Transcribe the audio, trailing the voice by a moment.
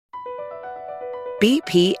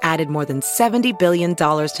BP added more than $70 billion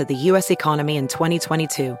to the U.S. economy in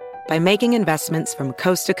 2022 by making investments from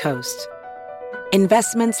coast to coast.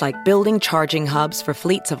 Investments like building charging hubs for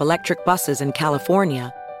fleets of electric buses in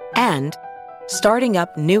California and starting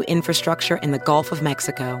up new infrastructure in the Gulf of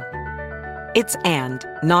Mexico. It's and,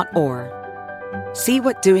 not or. See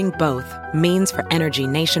what doing both means for energy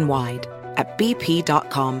nationwide at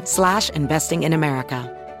bp.com/investing in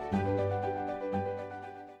America.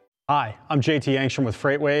 Hi, I'm JT Engstrom with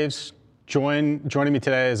FreightWaves. Joining me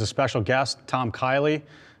today is a special guest, Tom Kiley,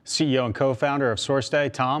 CEO and co-founder of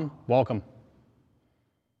SourceDay. Tom, welcome.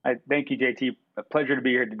 Thank you, JT. A pleasure to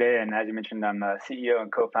be here today. And as you mentioned, I'm the CEO and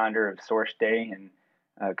co-founder of SourceDay, and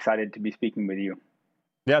excited to be speaking with you.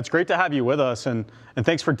 Yeah, it's great to have you with us, and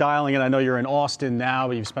thanks for dialing in. I know you're in Austin now,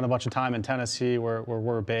 but you've spent a bunch of time in Tennessee where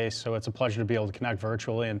we're based, so it's a pleasure to be able to connect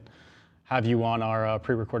virtually and have you on our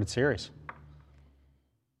pre-recorded series.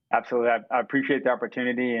 Absolutely. I appreciate the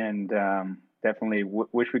opportunity, and definitely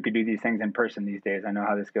wish we could do these things in person these days. I know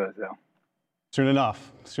how this goes, though. Soon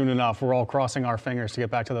enough. We're all crossing our fingers to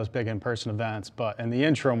get back to those big in-person events, but in the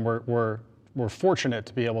interim, we're fortunate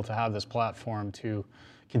to be able to have this platform to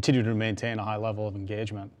continue to maintain a high level of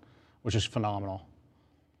engagement, which is phenomenal.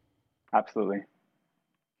 Absolutely.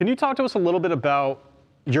 Can you talk to us a little bit about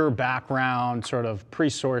your background, sort of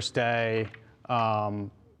pre-SourceDay,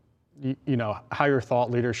 you know, how your thought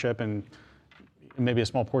leadership and maybe a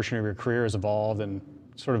small portion of your career has evolved and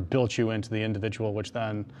sort of built you into the individual, which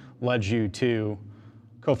then led you to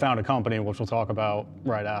co-found a company, which we'll talk about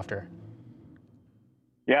right after.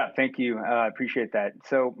 Yeah, thank you. I appreciate that.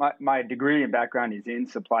 So my degree and background is in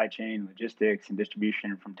supply chain, logistics, and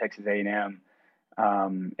distribution from Texas A&M.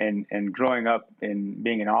 And growing up and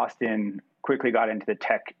being in Austin, quickly got into the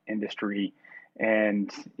tech industry, and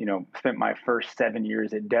spent my first 7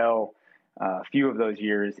 years at Dell. A few of those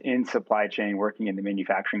years in supply chain, working in the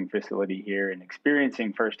manufacturing facility here and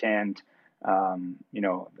experiencing firsthand,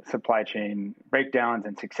 supply chain breakdowns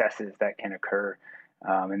and successes that can occur.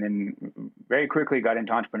 And then very quickly got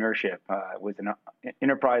into entrepreneurship. Was in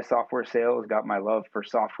enterprise software sales, got my love for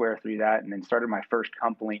software through that, and then started my first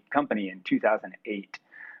company in 2008,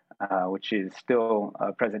 which is still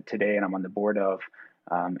present today, and I'm on the board of.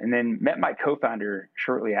 And then met my co-founder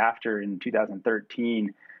shortly after in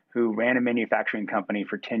 2013, who ran a manufacturing company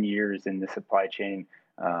for 10 years in the supply chain,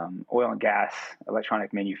 oil and gas,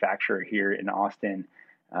 electronic manufacturer here in Austin.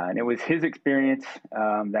 And it was his experience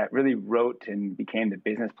that really wrote and became the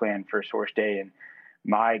business plan for SourceDay, and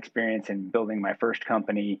my experience in building my first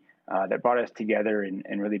company that brought us together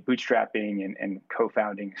and really bootstrapping and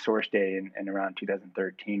co-founding SourceDay in around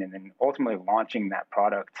 2013, and then ultimately launching that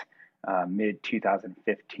product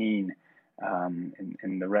mid-2015.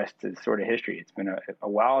 And the rest is sort of history. It's been a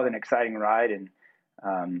wild and exciting ride, and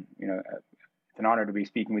it's an honor to be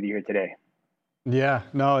speaking with you here today. Yeah,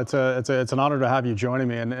 no, it's an honor to have you joining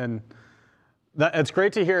me, and it's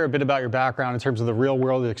great to hear a bit about your background in terms of the real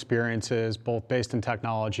world experiences, both based in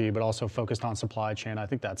technology but also focused on supply chain. I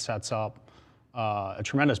think that sets up a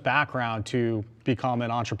tremendous background to become an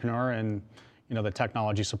entrepreneur in the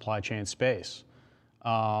technology supply chain space.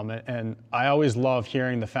 And I always love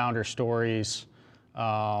hearing the founder stories.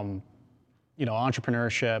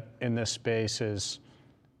 Entrepreneurship in this space is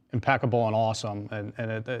impeccable and awesome, and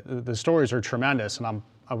the stories are tremendous, and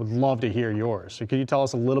I would love to hear yours. So could you tell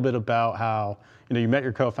us a little bit about how you met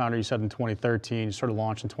your co-founder, you said in 2013, you sort of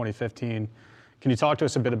launched in 2015. Can you talk to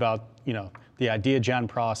us a bit about the idea gen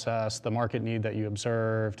process, the market need that you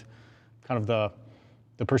observed, kind of the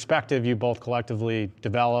perspective you both collectively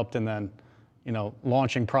developed, and then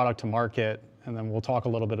launching product to market, and then we'll talk a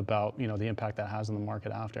little bit about the impact that has on the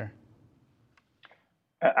market after.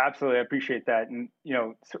 Absolutely, I appreciate that. And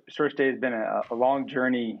SourceDay has been a long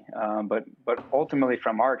journey, but ultimately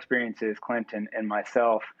from our experiences, Clint and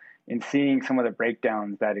myself, in seeing some of the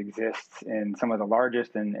breakdowns that exists in some of the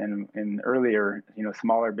largest and earlier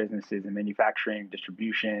smaller businesses in manufacturing,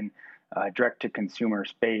 distribution, direct to consumer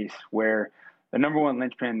space, where the number one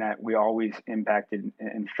linchpin that we always impacted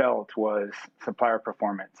and felt was supplier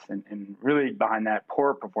performance, and really behind that,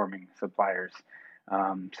 poor performing suppliers.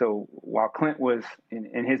 So while Clint was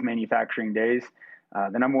in his manufacturing days,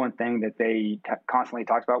 the number one thing that they constantly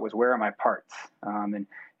talked about was, where are my parts? And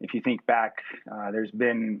if you think back, there's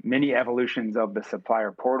been many evolutions of the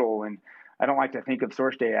supplier portal, and I don't like to think of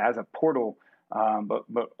SourceDay as a portal,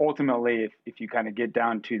 but ultimately, if you kind of get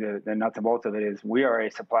down to the nuts and bolts of it, is we are a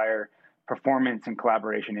supplier performance and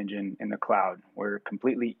collaboration engine in the cloud. We're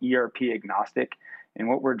completely ERP agnostic, and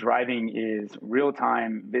what we're driving is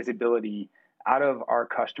real-time visibility out of our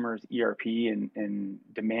customers' ERP and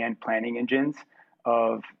demand planning engines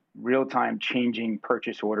of real-time changing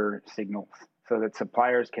purchase order signals so that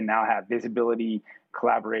suppliers can now have visibility,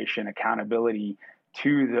 collaboration, accountability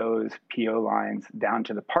to those PO lines down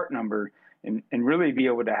to the part number, and really be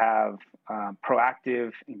able to have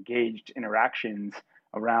proactive, engaged interactions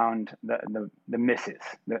around the misses,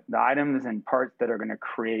 the items and parts that are going to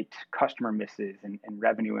create customer misses and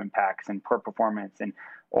revenue impacts and poor performance, and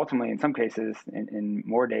ultimately, in some cases, in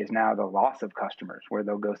more days now, the loss of customers where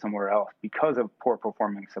they'll go somewhere else because of poor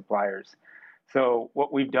performing suppliers. So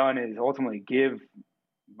what we've done is ultimately give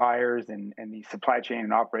buyers and the supply chain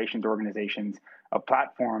and operations organizations a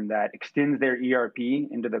platform that extends their ERP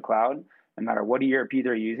into the cloud. No matter what ERP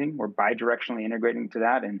they're using, we're bidirectionally integrating to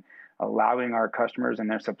that and allowing our customers and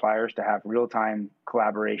their suppliers to have real-time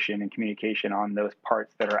collaboration and communication on those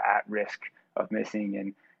parts that are at risk of missing,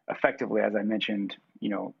 and effectively, as I mentioned,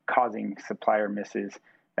 causing supplier misses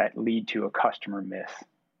that lead to a customer miss.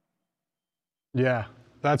 Yeah,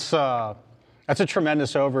 that's a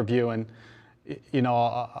tremendous overview, and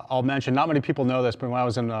I'll mention, not many people know this, but when I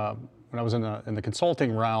was in the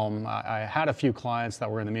consulting realm, I had a few clients that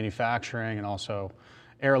were in the manufacturing and also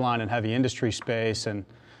airline and heavy industry space, and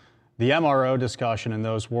the MRO discussion in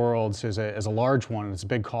those worlds is a large one, and it's a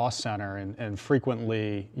big cost center, and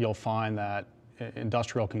frequently you'll find that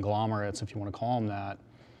industrial conglomerates, if you want to call them that,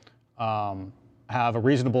 have a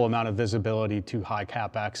reasonable amount of visibility to high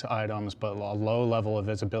CapEx items, but a low level of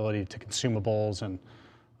visibility to consumables and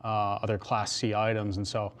other Class C items. And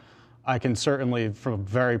so I can certainly, from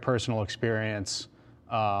very personal experience,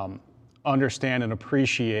 understand and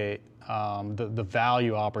appreciate the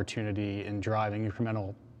value opportunity in driving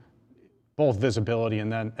incremental, both visibility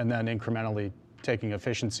and then incrementally taking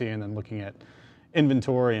efficiency and then looking at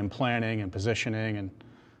inventory and planning and positioning and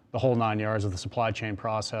the whole 9 yards of the supply chain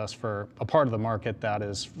process for a part of the market that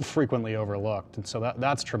is frequently overlooked. And so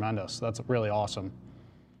that's tremendous. That's really awesome.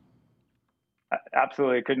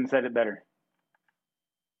 Absolutely. Couldn't have said it better.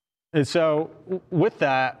 And so with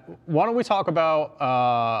that, why don't we talk about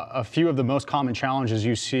a few of the most common challenges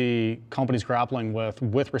you see companies grappling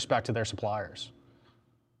with respect to their suppliers?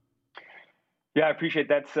 Yeah, I appreciate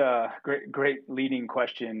that's a great leading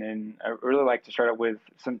question, and I really like to start out with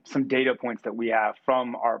some data points that we have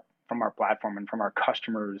from our platform and from our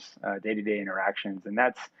customers' day-to-day interactions, and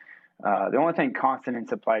that's the only thing constant in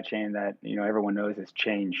supply chain that everyone knows is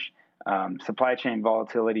change. Supply chain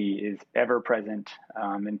volatility is ever present,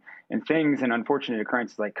 and things and unfortunate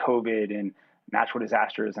occurrences like COVID and natural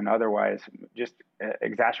disasters and otherwise just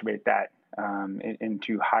exacerbate that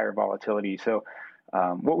into higher volatility. So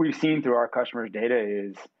what we've seen through our customers' data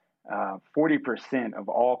is 40% of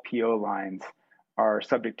all PO lines are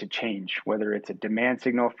subject to change, whether it's a demand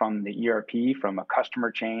signal from the ERP, from a customer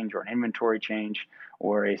change or an inventory change,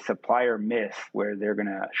 or a supplier miss where they're going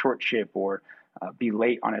to short ship or be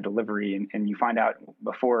late on a delivery, and you find out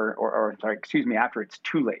before, after it's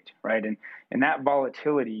too late, right? And that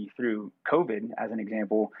volatility through COVID, as an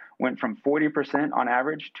example, went from 40% on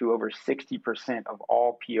average to over 60% of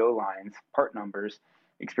all PO lines, part numbers,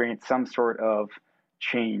 experienced some sort of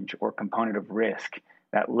change or component of risk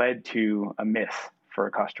that led to a miss for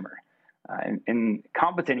a customer. And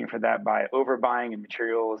compensating for that by overbuying in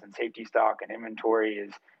materials and safety stock and inventory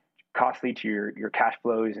is costly to your cash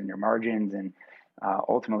flows and your margins, and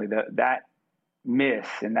ultimately that miss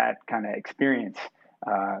and that kind of experience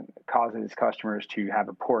causes customers to have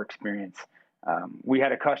a poor experience. We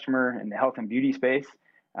had a customer in the health and beauty space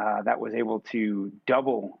that was able to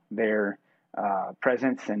double their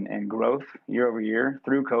presence and growth year over year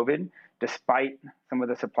through COVID, despite some of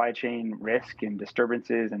the supply chain risk and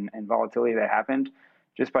disturbances and volatility that happened,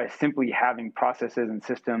 just by simply having processes and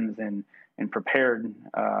systems and prepared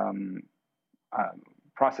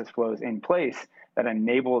process flows in place that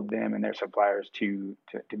enabled them and their suppliers to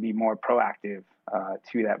be more proactive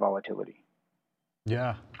to that volatility.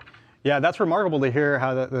 Yeah, that's remarkable to hear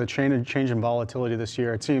how the change in volatility this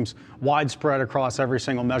year. It seems widespread across every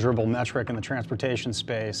single measurable metric in the transportation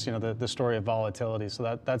space, the story of volatility.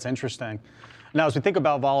 So that's interesting. Now, as we think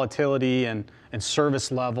about volatility and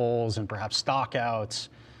service levels and perhaps stockouts,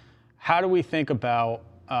 how do we think about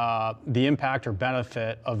the impact or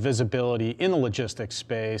benefit of visibility in the logistics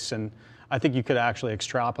space? And I think you could actually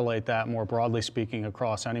extrapolate that more broadly speaking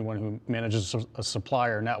across anyone who manages a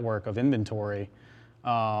supplier network of inventory.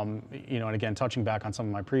 And again, touching back on some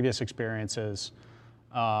of my previous experiences,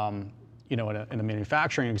 in a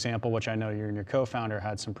manufacturing example, which I know you and your co-founder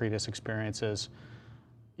had some previous experiences,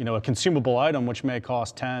 a consumable item which may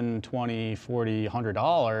cost $10, $20, $40,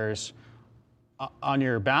 $100 on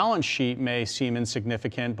your balance sheet may seem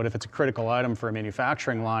insignificant, but if it's a critical item for a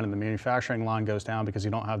manufacturing line and the manufacturing line goes down because you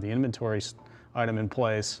don't have the inventory item in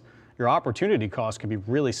place, your opportunity cost can be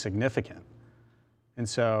really significant. And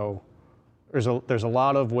so there's a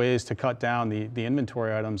lot of ways to cut down the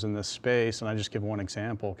inventory items in this space, and I just give one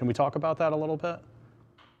example. Can we talk about that a little bit?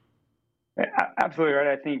 Absolutely right.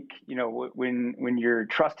 I think, when you're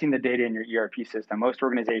trusting the data in your ERP system, most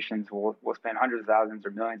organizations will spend hundreds of thousands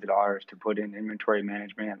or millions of dollars to put in inventory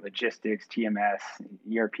management, logistics, TMS,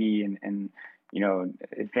 ERP, and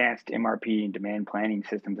advanced MRP and demand planning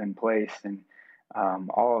systems in place. And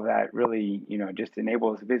all of that really, just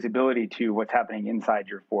enables visibility to what's happening inside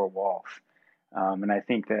your four walls. And I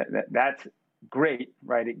think that's great,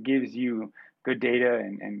 right? It gives you good data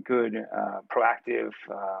and good proactive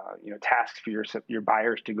tasks for your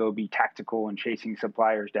buyers to go be tactical and chasing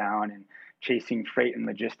suppliers down and chasing freight and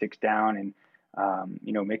logistics down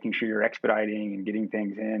and making sure you're expediting and getting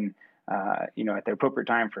things in at the appropriate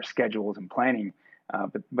time for schedules and planning.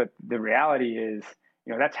 But the reality is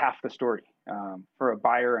that's half the story. For a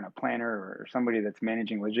buyer and a planner or somebody that's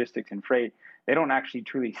managing logistics and freight, they don't actually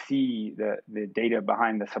truly see the data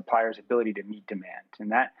behind the supplier's ability to meet demand.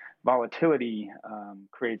 And that volatility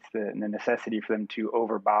creates the necessity for them to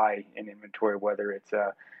overbuy in inventory, whether it's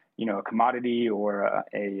a commodity or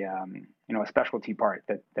a specialty part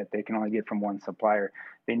that they can only get from one supplier.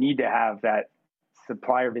 They need to have that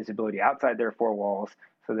supplier visibility outside their four walls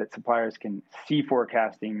so that suppliers can see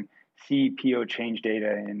forecasting, see PO change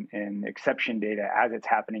data and exception data as it's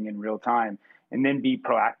happening in real time, and then be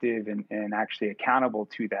proactive and actually accountable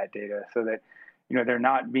to that data so that they're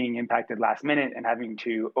not being impacted last minute and having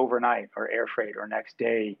to overnight or air freight or next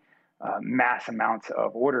day mass amounts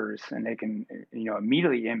of orders, and they can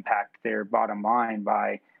immediately impact their bottom line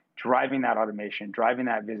by driving that automation, driving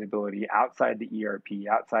that visibility outside the ERP,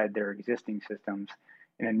 outside their existing systems,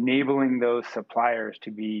 and enabling those suppliers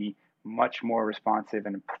to be much more responsive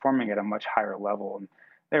and performing at a much higher level. And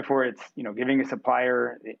therefore, it's giving a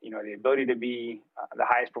supplier the ability to be the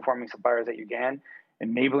highest performing suppliers that you can,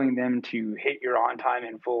 enabling them to hit your on time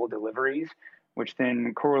and full deliveries, which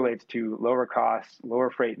then correlates to lower costs, lower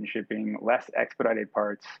freight and shipping, less expedited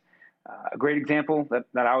parts. A great example that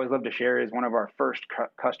I always love to share is one of our first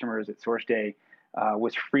customers at Source Day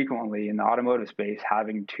was frequently in the automotive space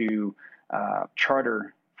having to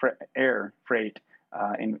charter air freight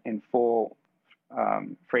in full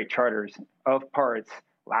freight charters of parts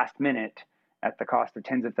last minute at the cost of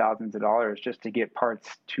tens of thousands of dollars just to get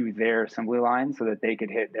parts to their assembly line so that they could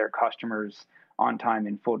hit their customers on time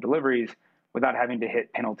in full deliveries without having to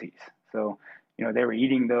hit penalties. So, they were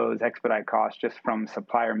eating those expedite costs just from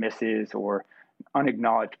supplier misses or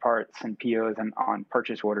unacknowledged parts and POs and on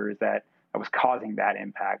purchase orders that was causing that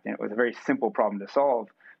impact. And it was a very simple problem to solve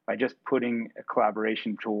by just putting a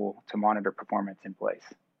collaboration tool to monitor performance in place.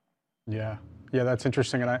 Yeah, that's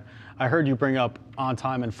interesting. And I heard you bring up on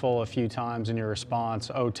time and full a few times in your response,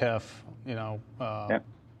 OTIF, Yep.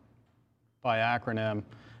 by acronym.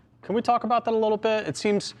 Can we talk about that a little bit? It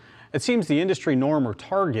seems the industry norm or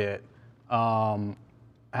target have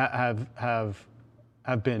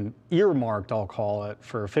been earmarked, I'll call it,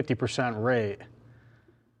 for a 50% rate. Can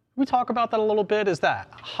we talk about that a little bit? Is that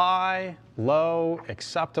high, low,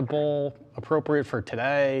 acceptable, appropriate for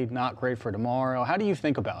today, not great for tomorrow? How do you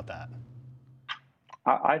think about that?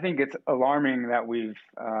 I think it's alarming that we've,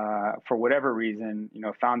 for whatever reason,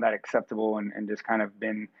 found that acceptable and just kind of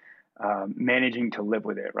been managing to live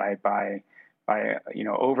with it, right? By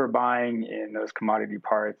overbuying in those commodity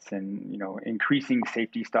parts and increasing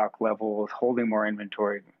safety stock levels, holding more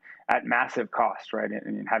inventory at massive cost, right?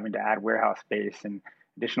 And having to add warehouse space and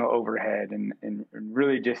additional overhead and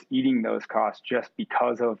really just eating those costs just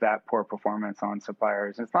because of that poor performance on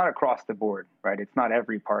suppliers. And it's not across the board, right? It's not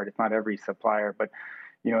every part, it's not every supplier, but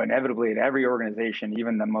inevitably at every organization,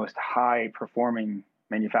 even the most high performing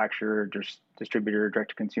manufacturer, distributor, direct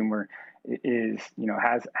to consumer is,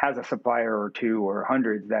 has a supplier or two or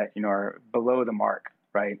hundreds that, are below the mark,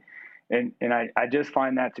 right? And I just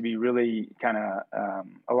find that to be really kind of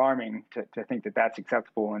alarming to think that that's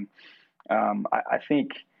acceptable. And I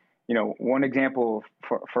think, one example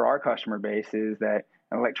for our customer base is that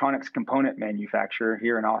an electronics component manufacturer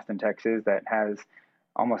here in Austin, Texas, that has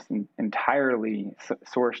almost entirely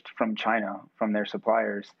sourced from China, from their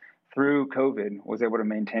suppliers, through COVID, was able to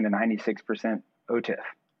maintain a 96% OTIF,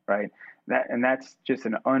 right? That's just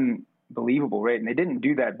an unbelievable rate. And they didn't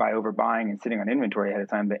do that by overbuying and sitting on inventory ahead of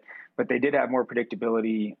time, but they did have more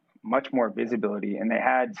predictability, much more visibility, and they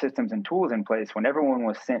had systems and tools in place when everyone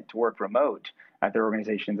was sent to work remote at their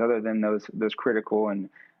organizations, other than those critical and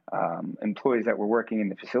employees that were working in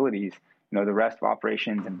the facilities. The rest of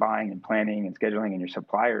operations and buying and planning and scheduling and your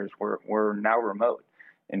suppliers were now remote.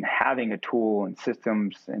 and having a tool and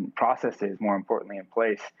systems and processes, more importantly, in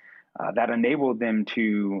place that enabled them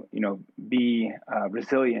to, be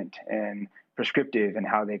resilient and prescriptive in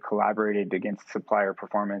how they collaborated against supplier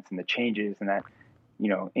performance and the changes, and that,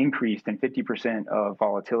 increased in 50% of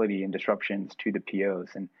volatility and disruptions to the POs.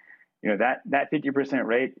 And, that 50%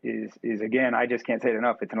 rate is again, I just can't say it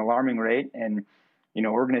enough. It's an alarming rate. And,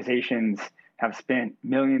 organizations have spent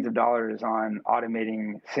millions of dollars on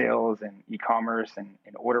automating sales and e-commerce and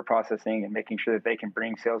order processing and making sure that they can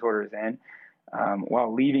bring sales orders in,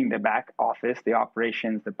 while leaving the back office, the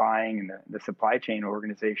operations, the buying, and the supply chain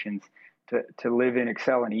organizations to live in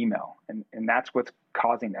Excel and email. And that's what's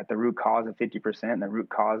causing that. The root cause of 50%, the root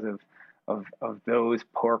cause of those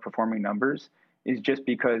poor performing numbers is just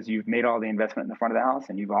because you've made all the investment in the front of the house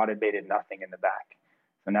and you've automated nothing in the back.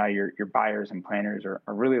 So now your buyers and planners are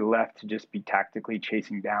really left to just be tactically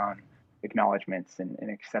chasing down acknowledgments and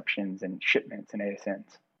exceptions and shipments and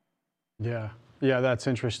ASNs. Yeah, that's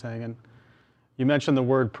interesting. And you mentioned the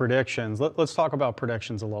word predictions. Let's talk about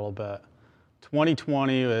predictions a little bit.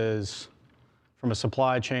 2020 is, from a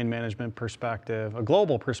supply chain management perspective, a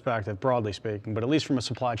global perspective, broadly speaking, but at least from a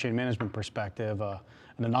supply chain management perspective, an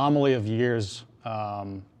anomaly of years,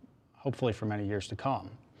 hopefully for many years to come.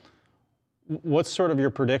 What's sort of your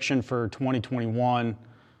prediction for 2021?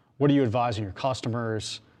 What are you advising your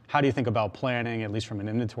customers? How do you think about planning, at least from an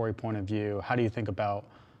inventory point of view? How do you think about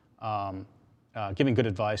giving good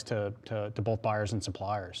advice to both buyers and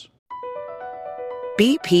suppliers?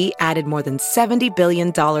 BP added more than $70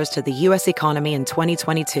 billion to the U.S. economy in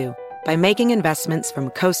 2022 by making investments from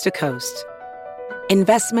coast to coast.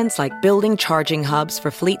 Investments like building charging hubs for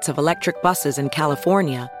fleets of electric buses in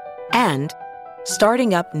California and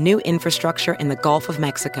starting up new infrastructure in the Gulf of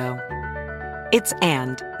Mexico. It's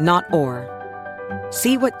and, not or.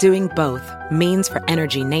 See what doing both means for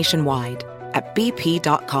energy nationwide at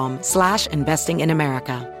bp.com/investing in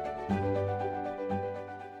America.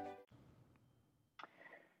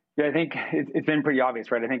 Yeah, I think it's been pretty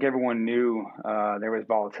obvious, right? I think everyone knew there was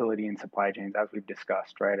volatility in supply chains, as we've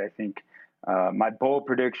discussed, right? I think my bold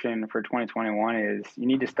prediction for 2021 is you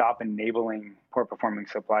need to stop enabling poor performing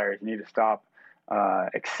suppliers. You need to stop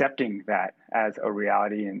accepting that as a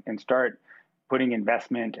reality and start putting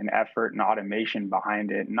investment and effort and automation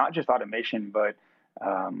behind it. Not just automation, but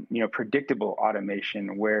predictable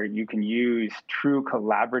automation where you can use true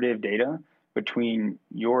collaborative data between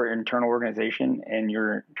your internal organization and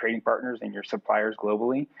your trading partners and your suppliers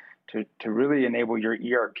globally to really enable your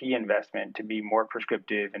ERP investment to be more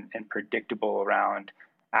prescriptive and predictable around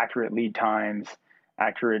accurate lead times,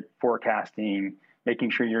 accurate forecasting, making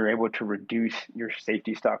sure you're able to reduce your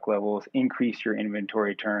safety stock levels, increase your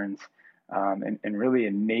inventory turns, and really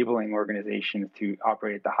enabling organizations to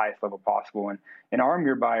operate at the highest level possible and arm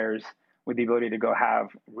your buyers with the ability to go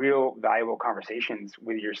have real valuable conversations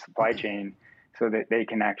with your supply chain so that they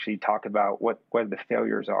can actually talk about what the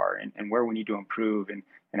failures are and where we need to improve and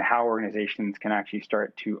how organizations can actually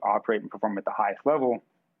start to operate and perform at the highest level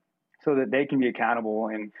so that they can be accountable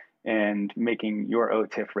and making your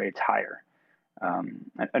OTIF rates higher.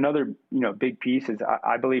 Another big piece is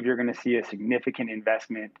I believe you're going to see a significant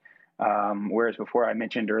investment, whereas before I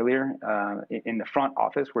mentioned earlier in the front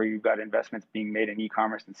office where you've got investments being made in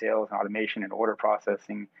e-commerce and sales and automation and order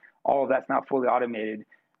processing, all of that's not fully automated.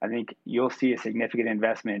 I think you'll see a significant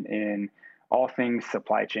investment in all things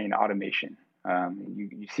supply chain automation.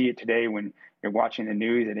 You see it today when you're watching the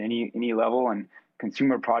news at any level and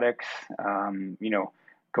consumer products,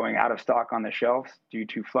 going out of stock on the shelves due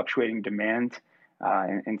to fluctuating demand.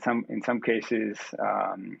 In some cases,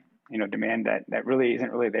 demand that really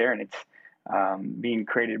isn't really there, and it's being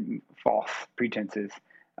created false pretenses,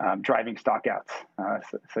 driving stockouts,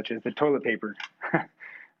 such as the toilet paper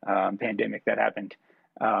pandemic that happened.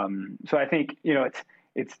 So I think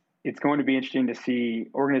it's going to be interesting to see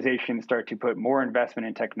organizations start to put more investment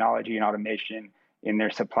in technology and automation in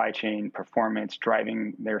their supply chain performance,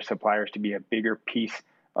 driving their suppliers to be a bigger piece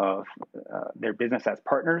of their business as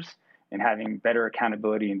partners, and having better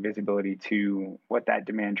accountability and visibility to what that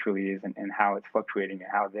demand truly is and how it's fluctuating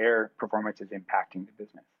and how their performance is impacting the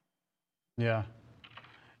business. Yeah.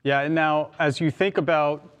 And now, as you think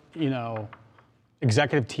about,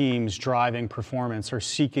 executive teams driving performance or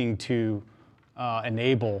seeking to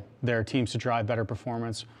enable their teams to drive better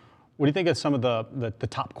performance, what do you think are some of the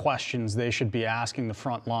top questions they should be asking their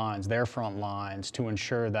front lines, to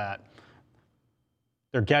ensure that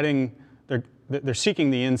they're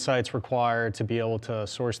seeking the insights required to be able to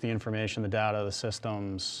source the information, the data, the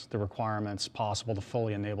systems, the requirements possible to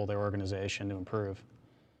fully enable their organization to improve?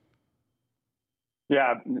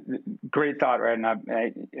 Yeah, great thought, right? And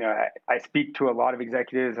I speak to a lot of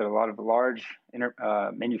executives at a lot of large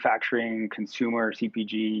manufacturing, consumer,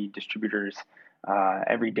 CPG distributors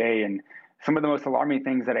every day, and some of the most alarming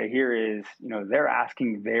things that I hear is, they're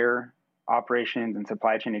asking their operations and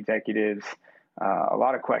supply chain executives a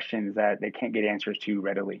lot of questions that they can't get answers to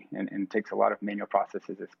readily, and it takes a lot of manual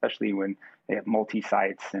processes, especially when they have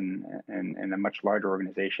multi-sites and a much larger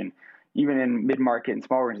organization. Even in mid-market and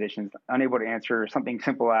small organizations, unable to answer something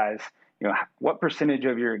simple as, what percentage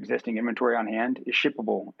of your existing inventory on hand is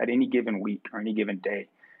shippable at any given week or any given day?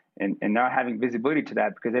 And not having visibility to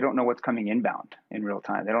that because they don't know what's coming inbound in real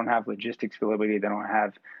time. They don't have logistics visibility. They don't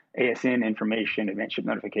have ASN information, advanced ship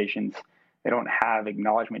notifications. They don't have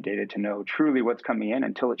acknowledgement data to know truly what's coming in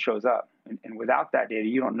until it shows up. And without that data,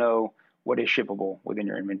 you don't know what is shippable within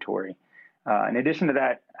your inventory. In addition to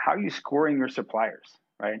that, how are you scoring your suppliers,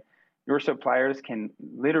 right? Your suppliers can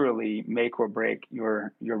literally make or break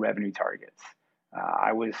your revenue targets.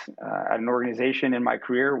 I was at an organization in my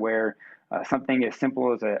career where something as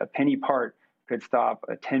simple as a penny part could stop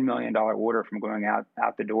a $10 million order from going out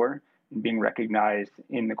the door and being recognized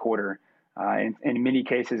in the quarter. In many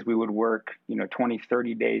cases, we would work 20,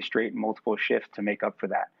 30 days straight, multiple shifts to make up for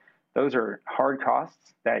that. Those are hard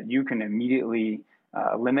costs that you can immediately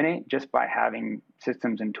eliminate just by having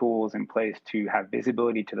systems and tools in place to have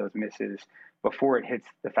visibility to those misses before it hits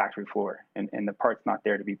the factory floor and the part's not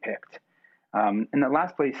there to be picked. And the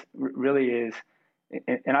last place really is,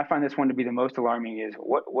 and I find this one to be the most alarming, is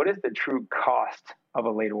what is the true cost of a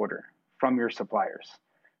late order from your suppliers?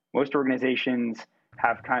 Most organizations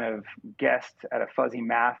have kind of guessed at a fuzzy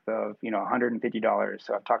math of $150.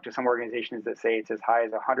 So I've talked to some organizations that say it's as high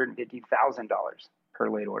as $150,000 per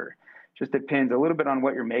late order. Just depends a little bit on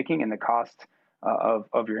what you're making and the cost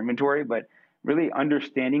of your inventory, but really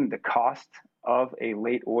understanding the cost of a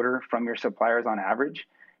late order from your suppliers on average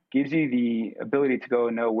gives you the ability to go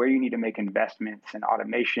and know where you need to make investments in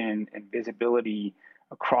automation and visibility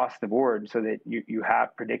across the board so that you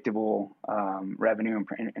have predictable revenue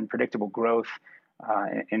and predictable growth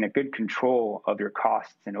and a good control of your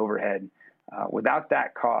costs and overhead. Without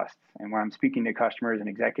that cost, and when I'm speaking to customers and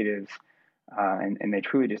executives, and they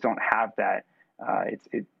truly just don't have that,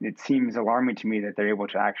 it seems alarming to me that they're able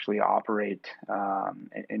to actually operate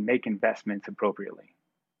and make investments appropriately.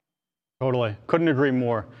 Totally. Couldn't agree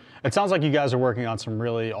more. It sounds like you guys are working on some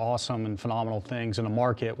really awesome and phenomenal things in a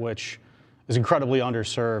market which is incredibly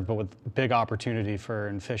underserved, but with big opportunity for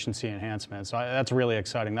efficiency enhancement. So that's really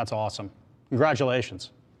exciting. That's awesome.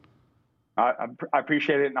 Congratulations. I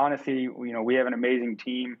appreciate it. And honestly, we have an amazing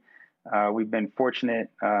team. We've been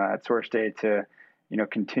fortunate at SourceDay to,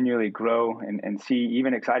 continually grow and see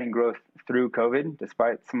even exciting growth through COVID,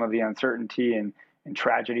 despite some of the uncertainty and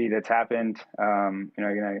tragedy that's happened.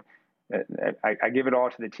 I give it all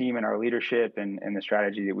to the team and our leadership and the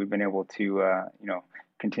strategy that we've been able to,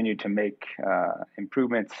 continue to make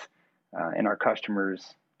improvements in our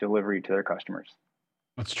customers' delivery to their customers.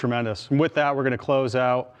 That's tremendous. And with that, we're going to close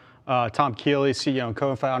out. Tom Keeley, CEO and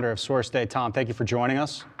co-founder of SourceDay. Tom, thank you for joining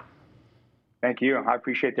us. Thank you. I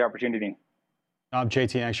appreciate the opportunity. I'm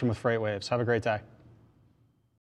JT Engstrom with FreightWaves. Have a great day.